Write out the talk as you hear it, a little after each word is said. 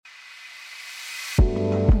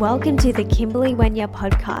Welcome to the Kimberly Wenya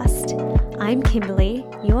podcast. I'm Kimberly,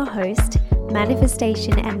 your host,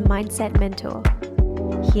 manifestation and mindset mentor.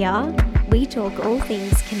 Here, we talk all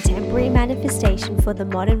things contemporary manifestation for the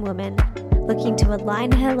modern woman, looking to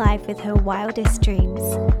align her life with her wildest dreams.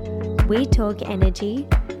 We talk energy,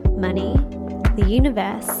 money, the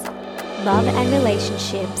universe, love and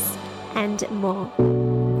relationships, and more.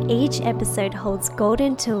 Each episode holds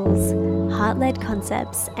golden tools, heart-led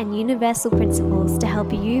concepts, and universal principles to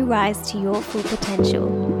help you rise to your full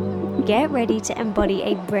potential. Get ready to embody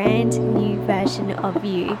a brand new version of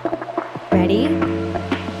you. Ready?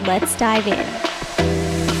 Let's dive in.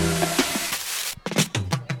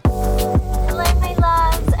 Hello, my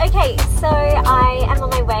loves. Okay, so I am on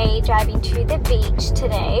my way driving to the beach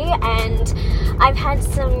today, and I've had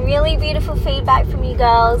some really beautiful feedback from you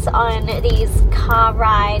girls on these car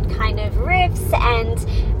ride kind of riffs and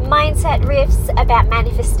mindset riffs about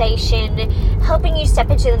manifestation, helping you step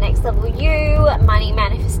into the next level you, money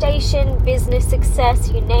manifestation, business success,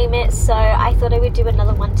 you name it. So I thought I would do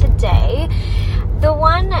another one today. The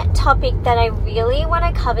one topic that I really want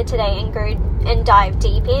to cover today and go and dive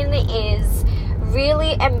deep in is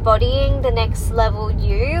really embodying the next level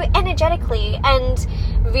you energetically and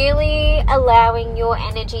really allowing your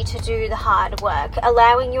energy to do the hard work,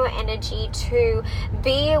 allowing your energy to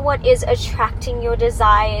be what is attracting your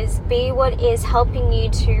desires, be what is helping you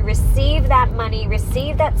to receive that money,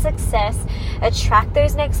 receive that success, attract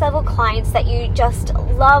those next level clients that you just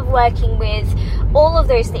love working with, all of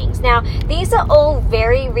those things. Now, these are all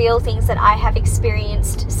very real things that I have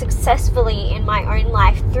experienced successfully in my own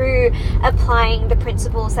life through applying the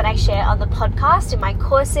principles that I share on the podcast, in my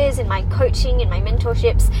courses, in my coaching, in my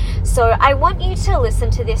mentorships. So I want you to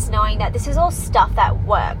listen to this knowing that this is all stuff that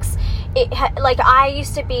works. I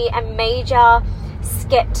used to be a major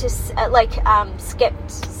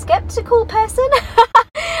skeptical person.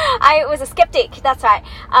 I was a skeptic, that's right.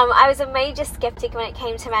 I was a major skeptic when it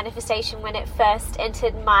came to manifestation when it first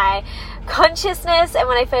entered my consciousness and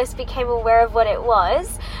when I first became aware of what it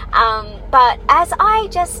was. But as I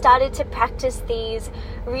just started to practice these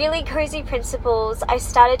really cozy principles, I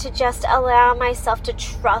started to just allow myself to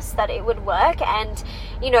trust that it would work. And,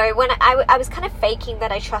 you know, when I was kind of faking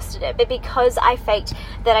that I trusted it, but because I faked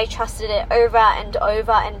that I trusted it over and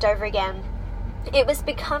over and over again, it was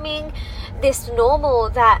becoming this normal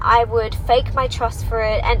that I would fake my trust for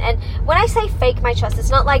it. And when I say fake my trust, it's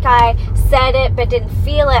not like I said it but didn't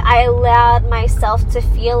feel it. I allowed myself to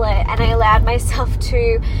feel it, and I allowed myself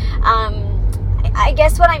to I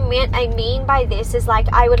guess what I mean by this is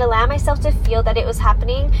like I would allow myself to feel that it was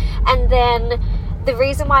happening, and then the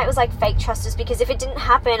reason why it was like fake trust is because if it didn't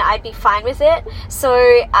happen, I'd be fine with it. So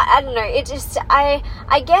I don't know, it just, I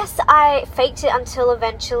guess I faked it until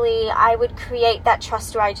eventually I would create that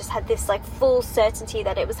trust where I just had this like full certainty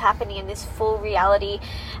that it was happening, in this full reality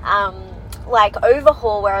like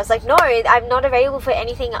overhaul where I was like, no, I'm not available for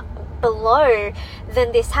anything below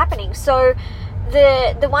than this happening. So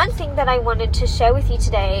the one thing that I wanted to share with you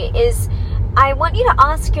today is I want you to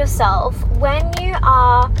ask yourself, when you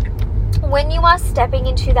are stepping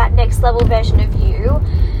into that next level version of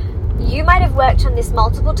you might have worked on this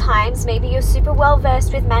multiple times. Maybe you're super well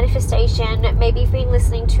versed with manifestation. Maybe you've been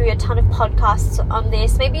listening to a ton of podcasts on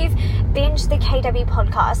this. Maybe you've binged the KW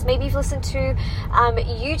podcast. Maybe you've listened to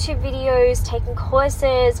YouTube videos, taken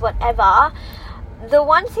courses, whatever. The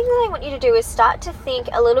one thing that I want you to do is start to think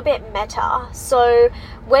a little bit meta. So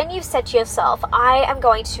when you've said to yourself, I am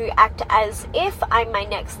going to act as if I'm my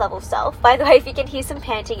next level self. By the way, if you can hear some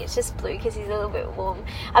panting, it's just Blue because he's a little bit warm.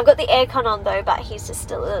 I've got the aircon on though, but he's just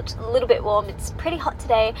still a little bit warm. It's pretty hot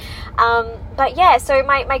today. But yeah, so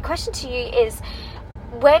my question to you is,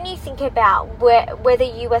 when you think about whether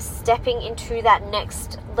you are stepping into that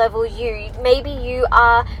next level maybe you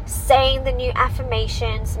are saying the new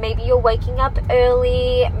affirmations, maybe you're waking up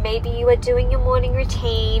early, maybe you are doing your morning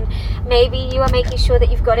routine, maybe you are making sure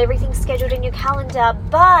that you've got everything scheduled in your calendar,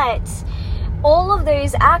 but all of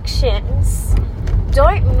those actions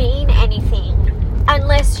don't mean anything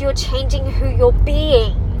unless you're changing who you're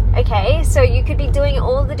being. Okay, so you could be doing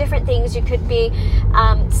all the different things, you could be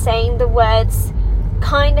saying the words,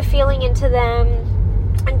 kind of feeling into them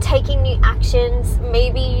and taking new actions.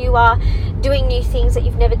 Maybe you are doing new things that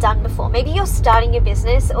you've never done before. Maybe you're starting your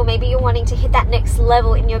business, or maybe you're wanting to hit that next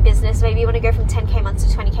level in your business. Maybe you want to go from 10k months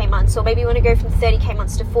to 20k months, or maybe you want to go from 30k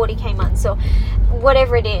months to 40k months, or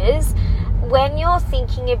whatever it is. When you're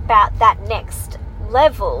thinking about that next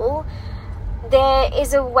level, there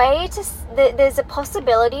is a way to, there's a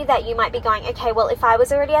possibility that you might be going, okay, well, if I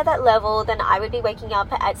was already at that level, then I would be waking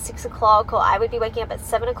up at 6 o'clock, or I would be waking up at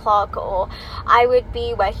 7 o'clock, or I would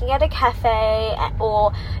be working at a cafe,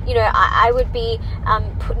 or, you know, I would be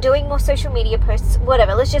doing more social media posts,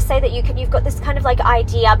 whatever. Let's just say that you've got this kind of like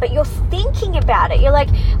idea, but you're thinking about it. You're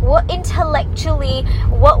like, what intellectually,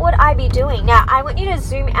 what would I be doing? Now, I want you to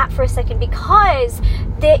zoom out for a second, because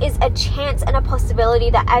there is a chance and a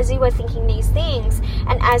possibility that as you are thinking these things,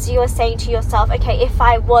 and as you are saying to yourself, okay, if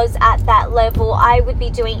I was at that level, I would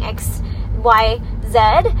be doing X, Y, Z.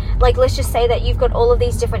 Like, let's just say that you've got all of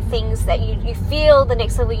these different things that you feel the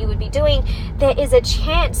next level you would be doing. There is a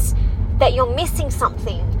chance that you're missing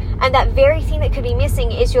something. And that very thing that could be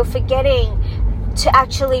missing is you're forgetting to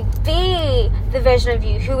actually be the version of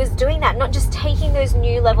you who is doing that, not just taking those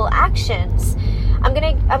new level actions. I'm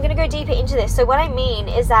gonna go deeper into this. So what I mean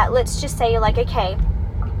is that, let's just say you're like, okay,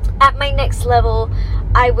 at my next level,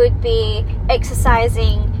 I would be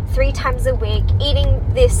exercising 3 times a week, eating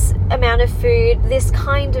this amount of food, this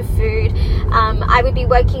kind of food. I would be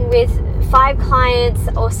working with 5 clients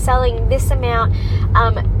or selling this amount.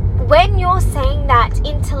 When you're saying that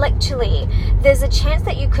intellectually, there's a chance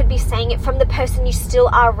that you could be saying it from the person you still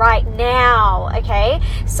are right now, okay?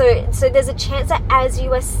 So there's a chance that as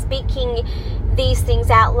you are speaking these things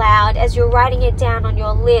out loud, as you're writing it down on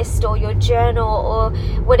your list or your journal or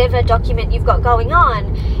whatever document you've got going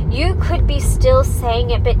on, you could be still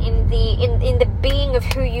saying it, but in the being of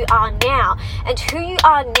who you are now. And who you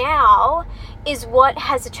are now is what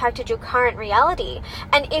has attracted your current reality.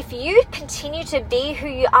 And if you continue to be who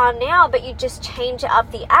you are now, but you just change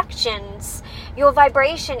up the actions, your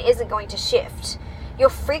vibration isn't going to shift. Your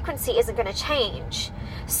frequency isn't going to change.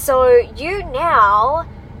 So you now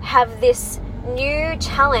have this new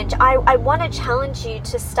challenge. I want to challenge you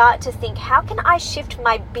to start to think, how can I shift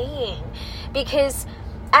my being? Because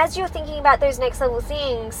as you're thinking about those next level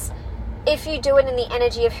things, if you do it in the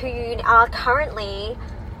energy of who you are currently,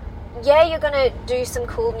 yeah, you're going to do some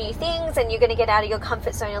cool new things and you're going to get out of your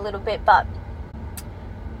comfort zone a little bit, but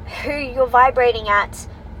who you're vibrating at,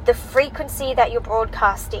 the frequency that you're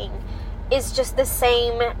broadcasting is just the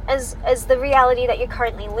same as the reality that you're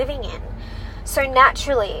currently living in. So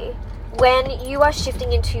naturally, when you are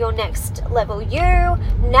shifting into your next level you,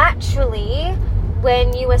 naturally,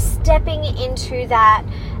 when you are stepping into that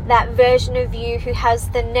version of you who has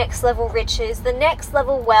the next level riches, the next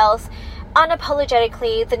level wealth,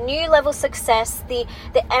 unapologetically, the new level success, the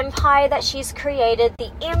empire that she's created,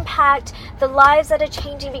 the impact, the lives that are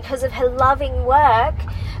changing because of her loving work,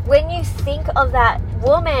 when you think of that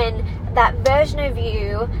woman, that version of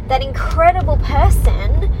you, that incredible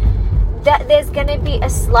person, that there's going to be a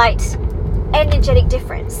slight energetic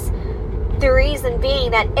difference. The reason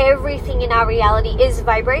being that everything in our reality is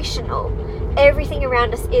vibrational. Everything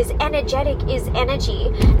around us is energetic, is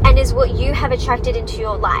energy, and is what you have attracted into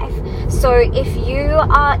your life. So if you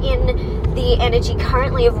are in the energy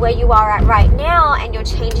currently of where you are at right now, and you're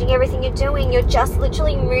changing everything you're doing, you're just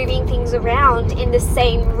literally moving things around in the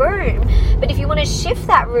same room. But if you want to shift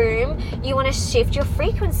that room, you want to shift your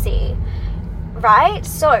frequency, right?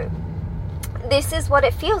 So this is what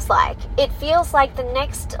it feels like. It feels like the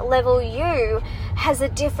next level you has a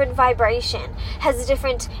different vibration, has a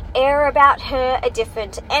different air about her, a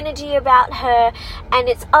different energy about her, and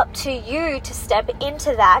it's up to you to step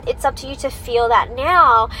into that. It's up to you to feel that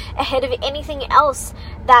now ahead of anything else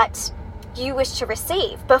that you wish to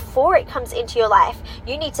receive. Before it comes into your life,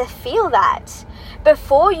 you need to feel that.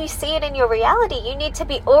 Before you see it in your reality, you need to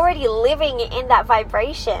be already living in that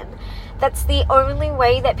vibration. That's the only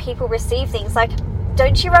way that people receive things. Like,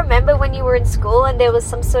 don't you remember when you were in school and there was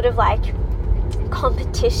some sort of like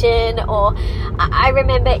competition? Or I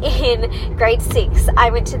remember in grade 6,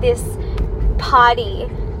 I went to this party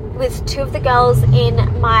with 2 of the girls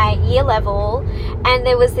in my year level, and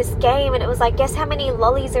there was this game, and it was like, guess how many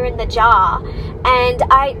lollies are in the jar? And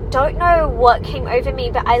I don't know what came over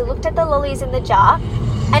me, but I looked at the lollies in the jar,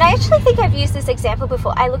 and I actually think I've used this example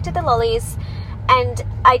before. I looked at the lollies and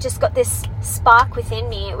I just got this spark within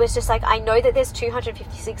me. It was just like, I know that there's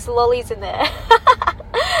 256 lollies in there.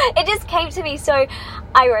 It just came to me. So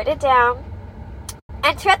I wrote it down.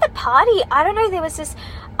 And throughout the party, I don't know, there was this,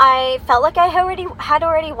 I felt like I had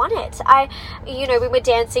already won it. We were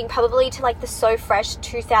dancing probably to like the So Fresh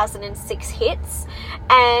 2006 hits.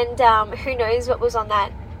 And who knows what was on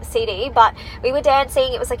that CD, but we were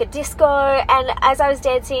dancing. It was like a disco, and as I was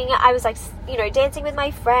dancing, I was like, dancing with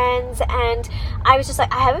my friends, and I was just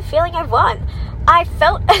like, I have a feeling I've won. I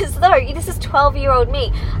felt as though, this is 12-year-old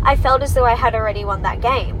me, I felt as though I had already won that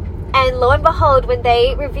game. And lo and behold, when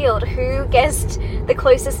they revealed who guessed the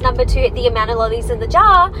closest number to the amount of lollies in the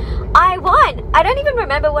jar, I won. I don't even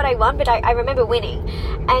remember what I won, but I remember winning.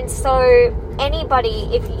 And so anybody,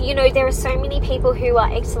 if you know, there are so many people who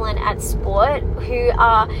are excellent at sport, who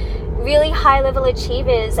are really high level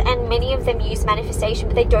achievers, and many of them use manifestation,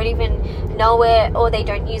 but they don't even know it, or they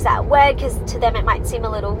don't use that word because to them it might seem a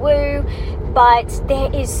little woo. But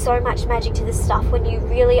there is so much magic to this stuff when you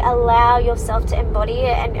really allow yourself to embody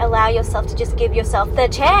it and allow yourself to just give yourself the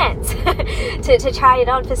chance to try it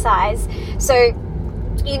on for size. So,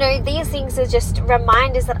 you know, these things are just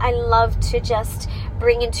reminders that I love to just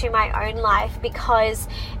bring into my own life, because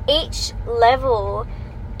each level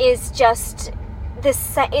is just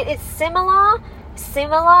it's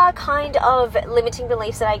similar kind of limiting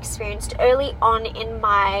beliefs that I experienced early on in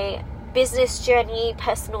my business journey,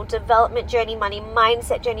 personal development journey, money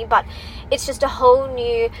mindset journey, but it's just a whole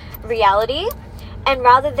new reality. And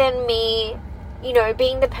rather than me, you know,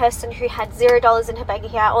 being the person who had $0 in her bank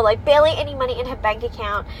account, or like barely any money in her bank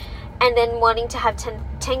account, and then wanting to have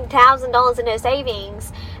 $10,000 in her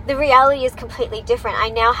savings, the reality is completely different. I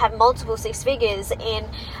now have multiple six figures in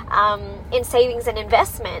savings and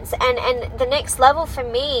investments, and the next level for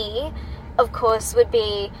me, of course, would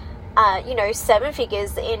be you know, 7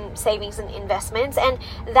 figures in savings and investments. And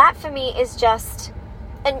that for me is just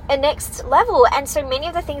a next level. And so many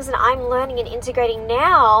of the things that I'm learning and integrating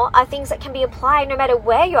now are things that can be applied no matter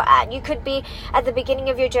where you're at. You could be at the beginning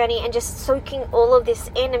of your journey and just soaking all of this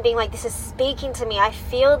in and being like, this is speaking to me. I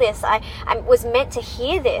feel this. I was meant to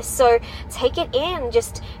hear this. So take it in,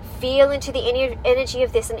 just feel into the energy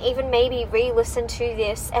of this, and even maybe re-listen to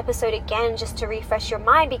this episode again just to refresh your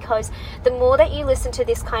mind, because the more that you listen to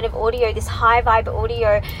this kind of audio, this high vibe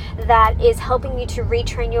audio that is helping you to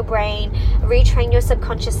retrain your brain, retrain your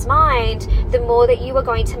subconscious mind, the more that you are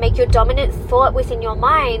going to make your dominant thought within your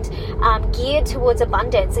mind geared towards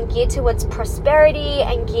abundance and geared towards prosperity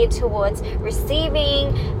and geared towards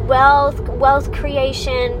receiving wealth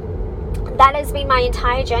creation. That has been my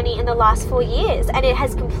entire journey in the last 4 years, and it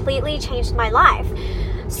has completely changed my life.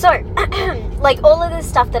 So, like all of this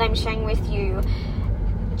stuff that I'm sharing with you,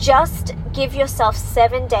 just give yourself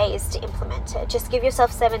 7 days to implement it. Just give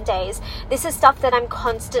yourself 7 days. This is stuff that I'm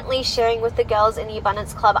constantly sharing with the girls in the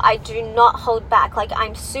Abundance Club. I do not hold back. Like,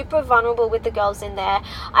 I'm super vulnerable with the girls in there.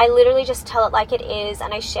 I literally just tell it like it is,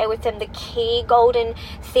 and I share with them the key golden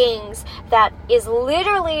things that is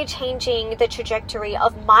literally changing the trajectory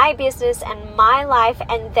of my business and my life,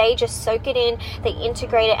 and they just soak it in, they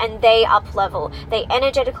integrate it, and they up level. They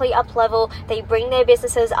energetically up level, they bring their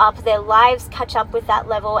businesses up, their lives catch up with that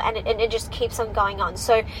level, and it just keeps on going on.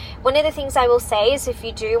 So one of the things I will say is, if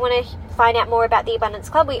you do want to find out more about the Abundance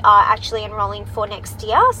Club, we are actually enrolling for next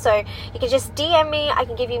year. So you can just DM me. I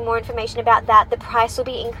can give you more information about that. The price will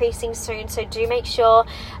be increasing soon. So do make sure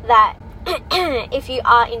that if you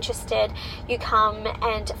are interested, you come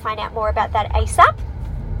and find out more about that ASAP.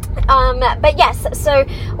 But yes, so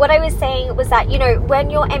what I was saying was that, you know, when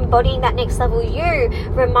you're embodying that next level, you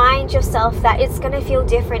remind yourself that it's going to feel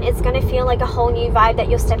different. It's going to feel like a whole new vibe that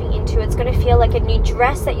you're stepping into. It's going to feel like a new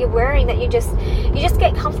dress that you're wearing that you just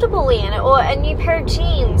get comfortable in, or a new pair of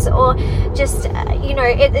jeans, or just, you know,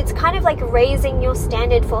 it's kind of like raising your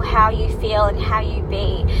standard for how you feel and how you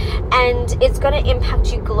be. And it's going to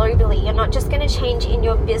impact you globally. You're not just going to change in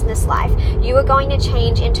your business life. You are going to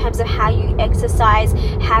change in terms of how you exercise,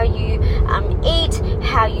 how you eat,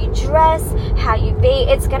 how you dress, how you be.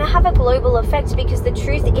 It's going to have a global effect, because the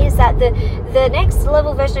truth is that the next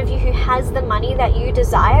level version of you who has the money that you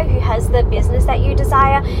desire, who has the business that you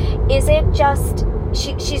desire, isn't just,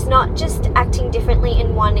 she's not just acting differently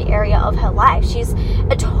in one area of her life. She's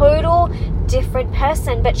a total different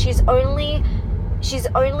person, but she's only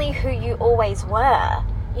who you always were.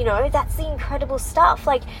 You know, that's the incredible stuff.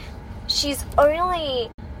 Like, she's only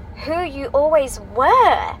who you always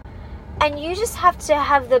were, and you just have to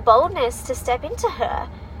have the boldness to step into her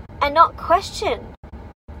and not question.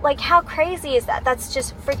 Like, how crazy is that? That's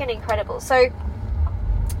just freaking incredible. So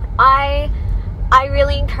I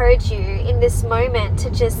really encourage you in this moment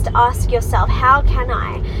to just ask yourself, how can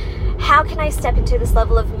I step into this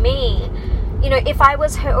level of me? You know, if I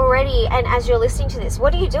was her already, and as you're listening to this,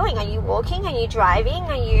 what are you doing? Are you walking? Are you driving?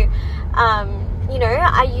 Are you you know,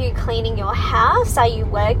 are you cleaning your house? Are you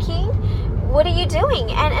working? What are you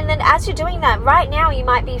doing? And then as you're doing that, right now you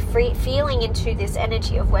might be feeling into this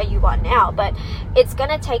energy of where you are now, but it's going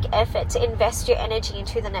to take effort to invest your energy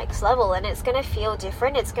into the next level, and it's going to feel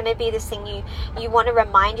different. It's going to be this thing you want to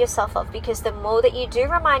remind yourself of, because the more that you do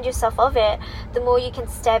remind yourself of it, the more you can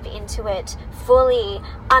step into it fully,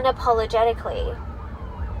 unapologetically.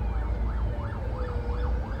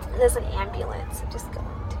 there's an ambulance. I'm just going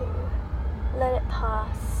to let it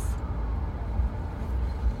pass.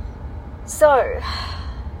 So,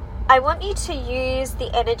 I want you to use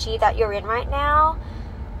the energy that you're in right now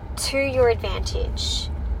to your advantage.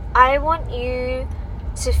 I want you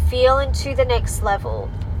to feel into the next level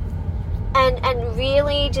and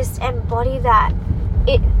really just embody that.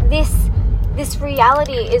 This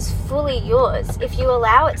reality is fully yours if you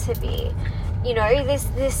allow it to be. You know,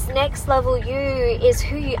 this next level you is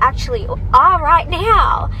who you actually are right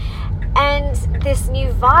now. And this new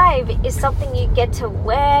vibe is something you get to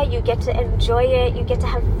wear, you get to enjoy it, you get to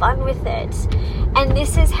have fun with it. And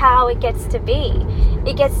this is how it gets to be.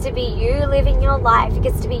 It gets to be you living your life. It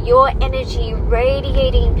gets to be your energy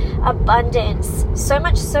radiating abundance, so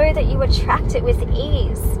much so that you attract it with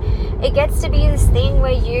ease. It gets to be this thing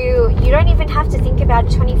where you don't even have to think about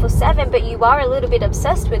it 24/7, but you are a little bit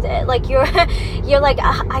obsessed with it. Like you're like,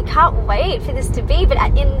 I can't wait for this to be. But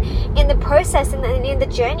in the process, in the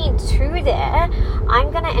journey to there, I'm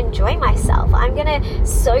gonna enjoy myself. I'm gonna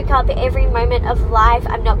soak up every moment of life.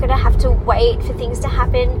 I'm not gonna have to wait for things to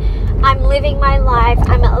happen. I'm living my life.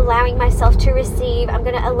 I'm allowing myself to receive. I'm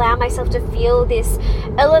gonna allow myself to feel this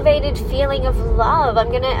elevated feeling of love.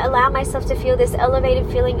 I'm gonna allow myself to feel this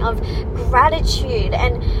elevated feeling of gratitude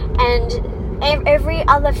and every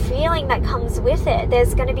other feeling that comes with it.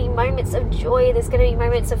 There's going to be moments of joy, there's going to be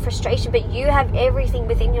moments of frustration, but you have everything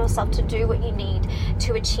within yourself to do what you need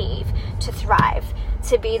to achieve, to thrive,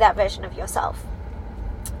 to be that version of yourself.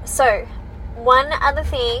 So, one other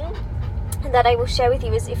thing that I will share with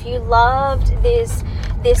you is, if you loved this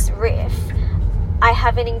riff, I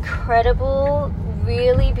have an incredible,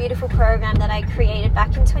 really beautiful program that I created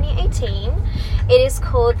back in 2018. It is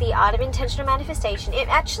called The Art of Intentional Manifestation.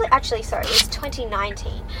 It's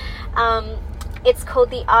 2019. It's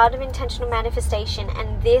called The Art of Intentional Manifestation,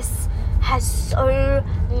 and this has so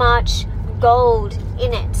much gold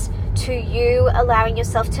in it to you allowing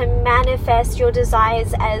yourself to manifest your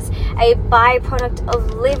desires as a byproduct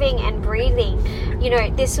of living and breathing. You know,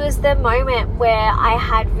 this was the moment where I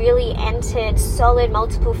had really entered solid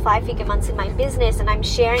multiple 5-figure months in my business, and I'm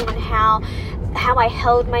sharing on how I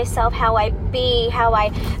held myself, how I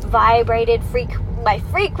vibrated my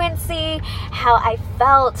frequency, how I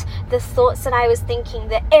felt, the thoughts that I was thinking,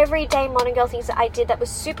 the everyday modern girl things that I did that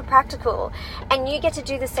was super practical. And you get to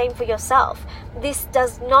do the same for yourself. This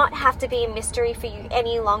does not have to be a mystery for you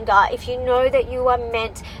any longer. If you know that you are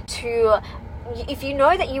meant to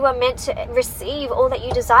receive all that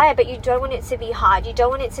you desire, but you don't want it to be hard, you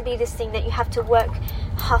don't want it to be this thing that you have to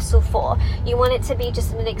hustle for, you want it to be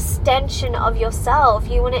just an extension of yourself,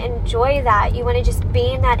 you want to enjoy that, you want to just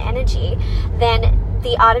be in that energy, then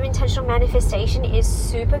The Art of Intentional Manifestation is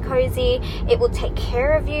super cozy. It will take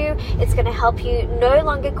care of you. It's going to help you no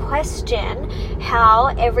longer question how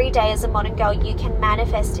every day as a modern girl you can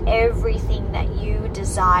manifest everything that you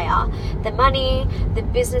desire. The money, the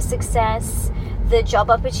business success, the job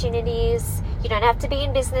opportunities. You don't have to be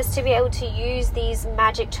in business to be able to use these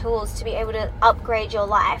magic tools to be able to upgrade your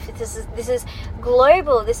life. This is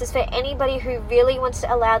global. This is for anybody who really wants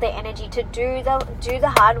to allow their energy to do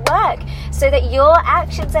the hard work, so that your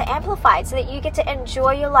actions are amplified, so that you get to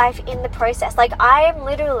enjoy your life in the process. Like, I am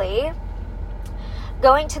literally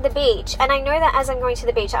going to the beach, and I know that as I'm going to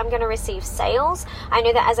the beach, I'm going to receive sales. I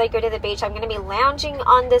know that as I go to the beach, I'm going to be lounging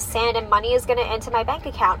on the sand and money is going to enter my bank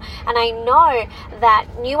account. And I know that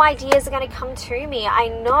new ideas are going to come to me. I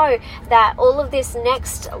know that all of these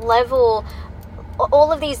next level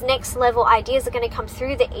ideas are going to come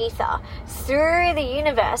through the ether, through the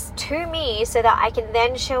universe to me, so that I can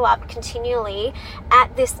then show up continually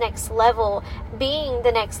at this next level, being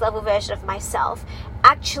the next level version of myself,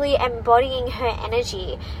 actually embodying her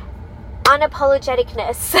energy,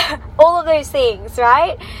 unapologeticness, all of those things,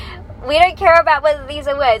 right? We don't care about whether these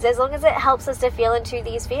are words. As long as it helps us to feel into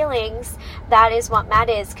these feelings, that is what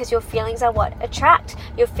matters, because your feelings are what attract.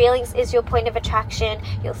 Your feelings is your point of attraction.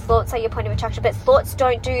 Your thoughts are your point of attraction. But thoughts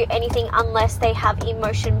don't do anything unless they have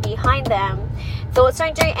emotion behind them. Thoughts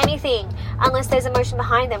don't do anything unless there's emotion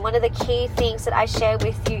behind them. One of the key things that I share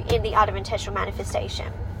with you in The Art of Intentional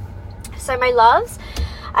Manifestation. So my loves,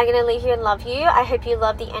 I'm going to leave you and love you. I hope you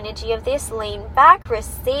love the energy of this. Lean back,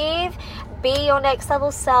 receive, be your next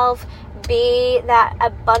level self, be that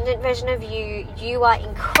abundant version of you. You are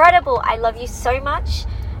incredible. I love you so much,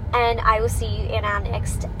 and I will see you in our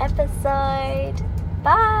next episode.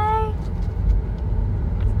 Bye.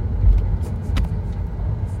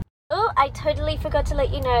 Oh, I totally forgot to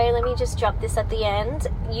let you know. Let me just drop this at the end.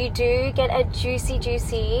 You do get a juicy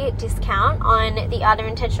discount on The Art of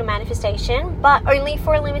Intentional Manifestation, but only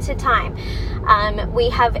for a limited time. We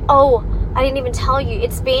have, I didn't even tell you,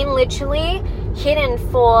 it's been literally hidden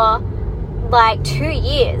for like 2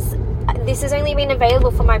 years. This has only been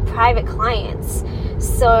available for my private clients.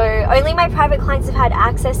 So only my private clients have had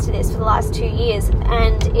access to this for the last 2 years,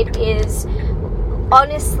 and it is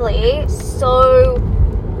honestly so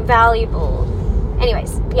valuable.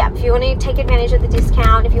 Anyways, yeah, if you want to take advantage of the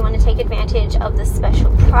discount, if you want to take advantage of the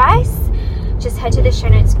special price, just head to the show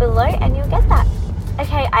notes below and you'll get that.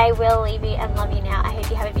 Okay, I will leave you and love you now. I hope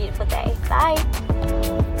you have a beautiful day. Bye.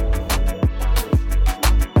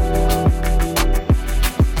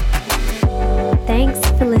 Thanks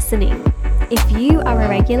for listening. If you are a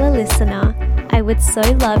regular listener, I would so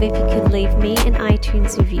love if you could leave me an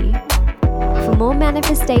iTunes review. For more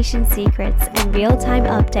manifestation secrets and real-time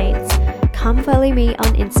updates, come follow me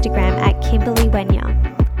on Instagram at Kimberly Wenya.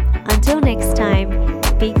 Until next time,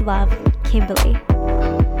 big love, Kimberly.